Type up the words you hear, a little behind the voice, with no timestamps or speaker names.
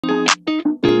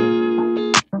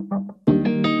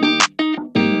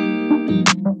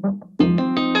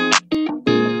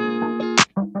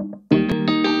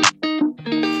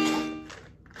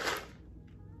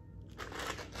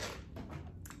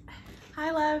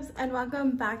loves, and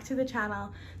welcome back to the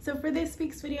channel. So for this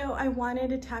week's video, I wanted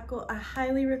to tackle a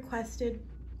highly requested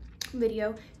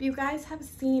video. If you guys have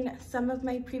seen some of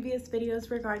my previous videos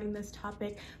regarding this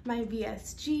topic, my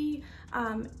VSG,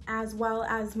 as well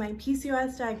as my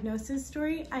PCOS diagnosis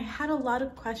story, I had a lot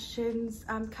of questions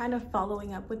kind of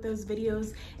following up with those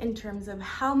videos in terms of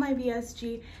how my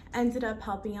VSG ended up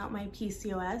helping out my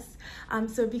PCOS.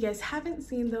 So if you guys haven't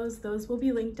seen those will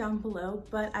be linked down below,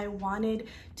 but I wanted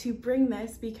to bring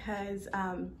this because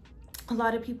a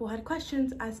lot of people had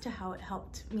questions as to how it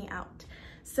helped me out.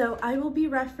 So I will be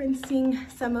referencing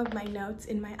some of my notes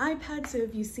in my iPad, so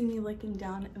if you see me looking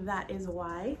down, that is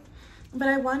why. But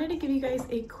I wanted to give you guys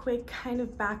a quick kind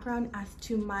of background as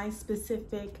to my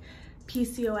specific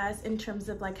PCOS in terms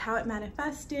of like how it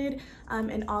manifested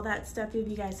and all that stuff if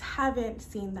you guys haven't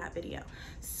seen that video.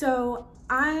 So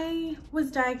I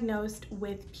was diagnosed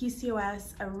with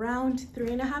PCOS around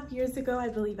 3.5 years ago. I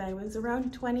believe I was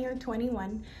around 20 or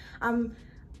 21.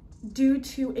 Due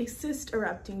to a cyst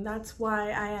erupting. That's why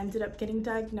I ended up getting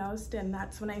diagnosed, and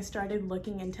that's when I started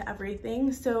looking into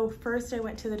everything. So first I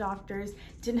went to the doctors,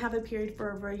 didn't have a period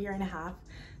for over 1.5 years.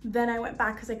 Then I went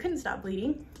back because I couldn't stop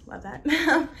bleeding. Love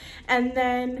that. And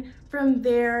then from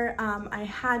there, I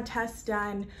had tests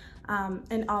done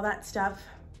and all that stuff.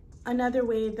 Another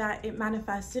way that it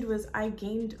manifested was I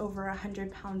gained over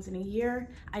 100 pounds in a year.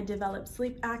 I developed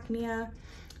sleep apnea.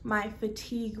 My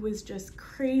fatigue was just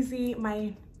crazy.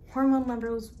 My hormone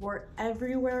levels were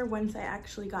everywhere once I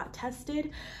actually got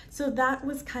tested. So that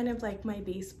was kind of like my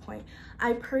base point.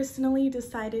 I personally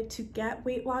decided to get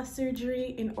weight loss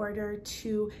surgery in order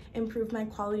to improve my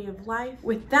quality of life.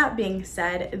 With that being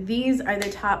said, these are the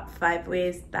top 5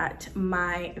 ways that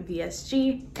my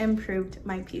VSG improved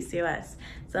my PCOS.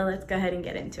 So let's go ahead and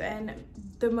get into it. And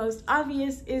the most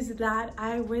obvious is that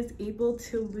I was able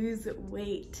to lose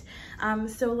weight.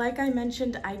 So like I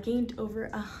mentioned, I gained over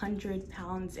 100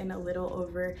 pounds in a little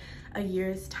over a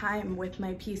year's time with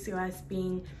my PCOS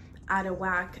being out of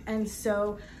whack. And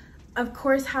so of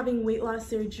course, having weight loss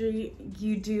surgery,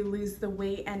 you do lose the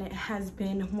weight, and it has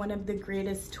been one of the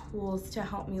greatest tools to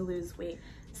help me lose weight.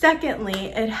 Secondly,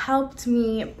 it helped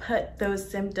me put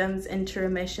those symptoms into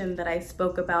remission that I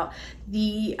spoke about,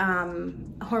 the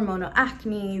hormonal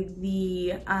acne,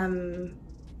 the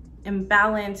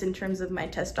imbalance in terms of my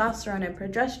testosterone and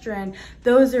progesterone.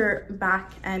 Those are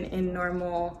back and in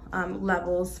normal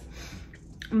levels.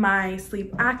 My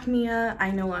sleep apnea,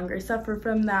 I no longer suffer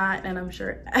from that, and I'm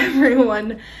sure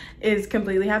everyone is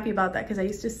completely happy about that because I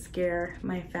used to scare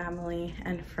my family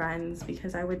and friends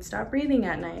because I would stop breathing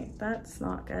at night. That's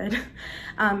not good.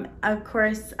 Of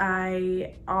course,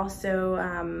 I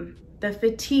also, the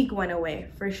fatigue went away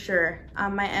for sure.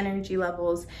 My energy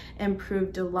levels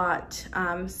improved a lot.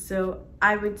 So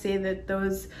I would say that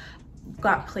those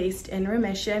got placed in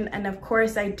remission. And of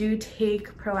course, I do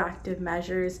take proactive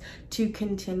measures to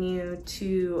continue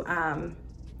to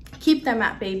keep them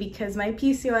at bay because my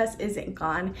PCOS isn't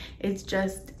gone. It's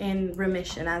just in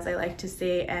remission, as I like to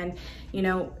say. And you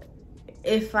know,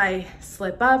 if I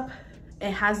slip up,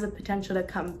 it has the potential to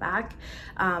come back.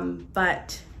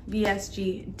 But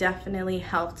VSG definitely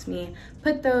helped me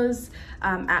put those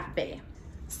at bay.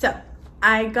 So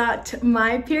I got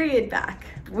my period back,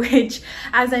 which,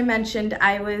 as I mentioned,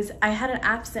 I had an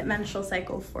absent menstrual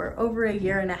cycle for over 1.5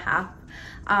 years.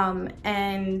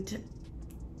 And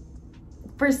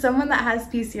for someone that has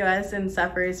PCOS and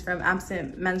suffers from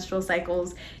absent menstrual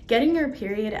cycles, getting your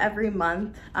period every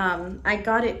month, I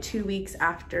got it 2 weeks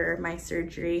after my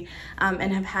surgery,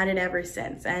 and have had it ever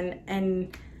since.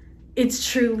 And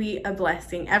it's truly a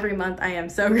blessing. Every month I am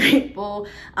so grateful.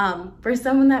 For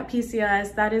someone that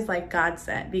PCOS, that is like God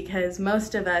sent, because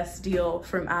most of us deal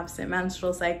from absent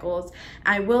menstrual cycles.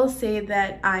 I will say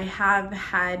that I have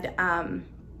had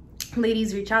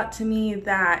ladies reach out to me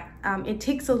that it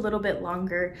takes a little bit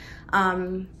longer.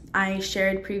 I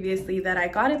shared previously that I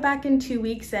got it back in 2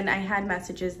 weeks, and I had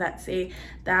messages that say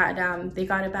that they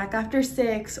got it back after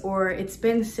 6, or it's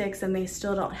been 6 and they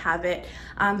still don't have it.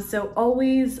 So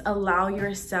always allow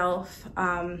yourself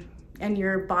and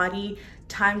your body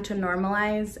time to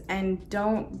normalize, and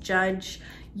don't judge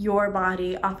your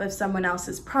body off of someone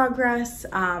else's progress.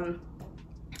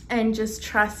 And just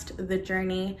trust the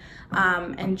journey,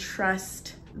 and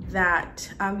trust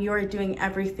that you're doing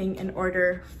everything in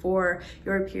order for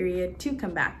your period to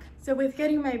come back. So with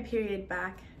getting my period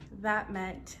back, that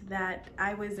meant that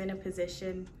I was in a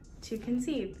position to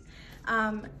conceive.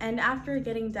 And after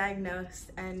getting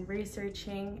diagnosed and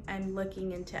researching and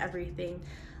looking into everything,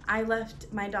 I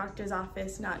left my doctor's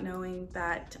office not knowing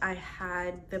that I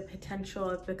had the potential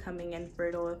of becoming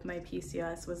infertile if my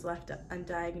PCOS was left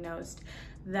undiagnosed.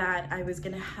 that I was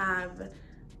gonna have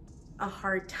a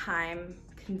hard time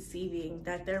conceiving,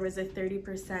 that there was a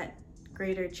 30%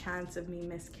 greater chance of me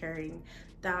miscarrying.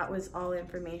 That was all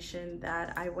information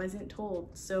that I wasn't told.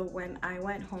 So when I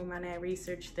went home and I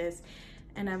researched this,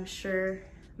 and I'm sure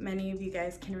many of you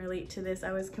guys can relate to this,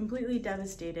 I was completely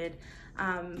devastated.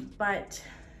 But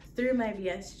through my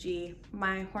VSG,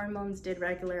 my hormones did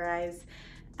regularize,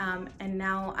 and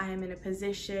now I am in a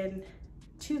position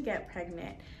to get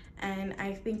pregnant. And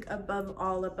I think above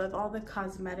all the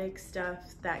cosmetic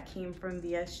stuff that came from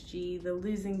VSG, the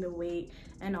losing the weight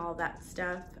and all that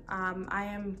stuff, I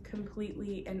am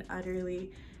completely and utterly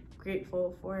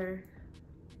grateful for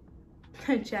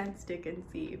the chance to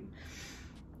conceive.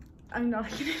 I'm not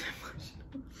getting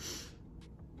emotional.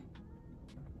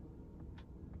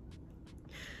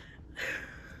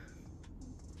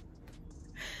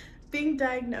 Being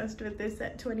diagnosed with this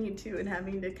at 22 and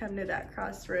having to come to that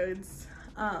crossroads,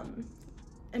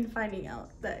 and finding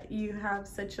out that you have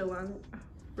such a long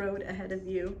road ahead of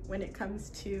you when it comes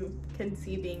to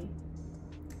conceiving,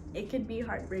 it could be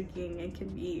heartbreaking. It can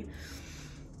be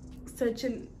such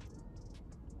an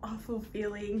awful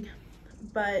feeling,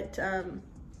 but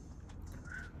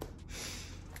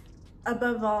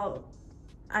above all,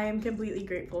 I am completely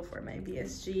grateful for my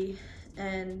VSG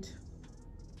and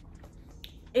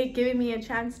it giving me a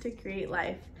chance to create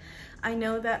life. I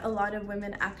know that a lot of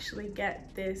women actually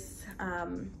get this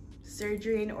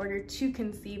surgery in order to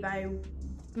conceive.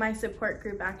 My support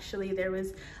group, actually, there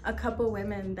was a couple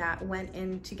women that went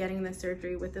into getting the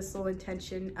surgery with the sole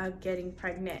intention of getting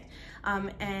pregnant.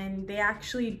 And they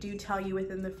actually do tell you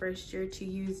within the first year to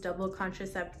use double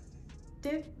contraceptive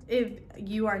if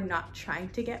you are not trying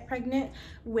to get pregnant,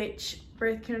 which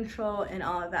birth control and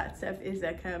all of that stuff is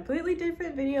a completely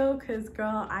different video, because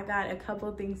girl, I got a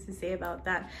couple things to say about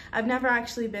that. I've never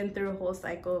actually been through a whole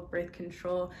cycle of birth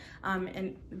control,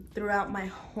 and throughout my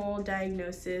whole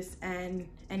diagnosis and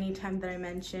anytime that I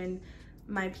mention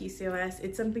my PCOS,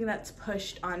 it's something that's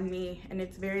pushed on me and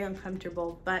it's very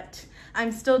uncomfortable, but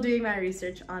I'm still doing my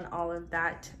research on all of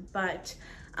that. But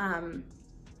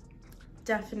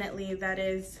definitely that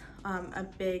is a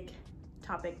big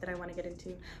topic that I want to get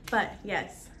into. But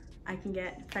yes, I can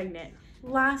get pregnant.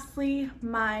 Lastly,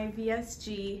 my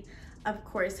VSG, of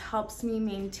course, helps me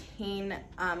maintain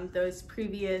those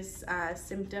previous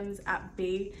symptoms at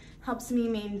bay, helps me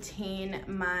maintain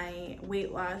my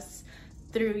weight loss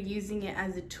through using it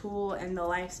as a tool and the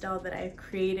lifestyle that I've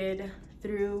created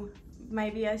through my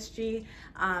VSG.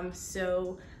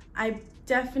 So I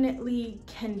definitely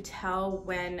can tell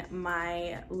when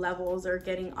my levels are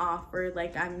getting off, or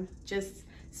like I'm just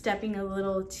stepping a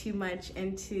little too much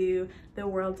into the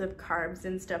world of carbs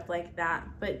and stuff like that.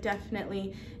 But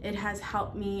definitely it has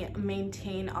helped me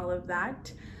maintain all of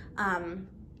that.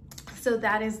 So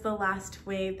that is the last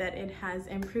way that it has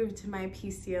improved my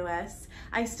PCOS.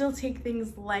 I still take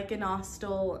things like an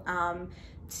Ostal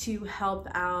to help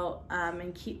out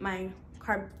and keep my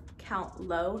carb count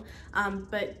low,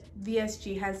 but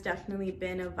VSG has definitely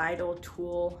been a vital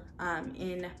tool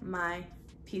in my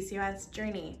PCOS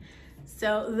journey.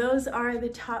 So those are the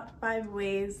top 5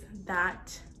 ways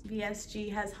that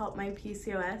VSG has helped my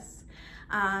PCOS.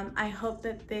 I hope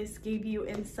that this gave you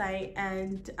insight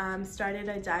and started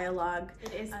a dialogue.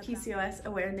 It is PCOS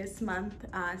Awareness Month,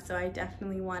 so I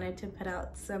definitely wanted to put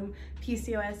out some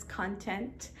PCOS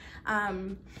content.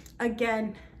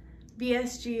 Again,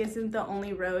 VSG isn't the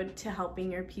only road to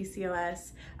helping your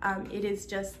PCOS. It is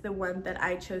just the one that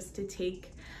I chose to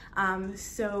take.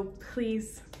 So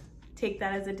please take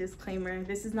that as a disclaimer.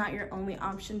 This is not your only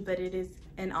option, but it is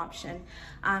an option.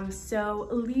 So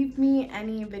leave me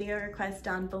any video requests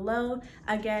down below.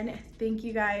 Again, thank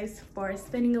you guys for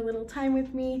spending a little time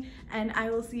with me, and I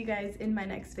will see you guys in my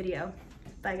next video.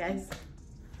 Bye guys.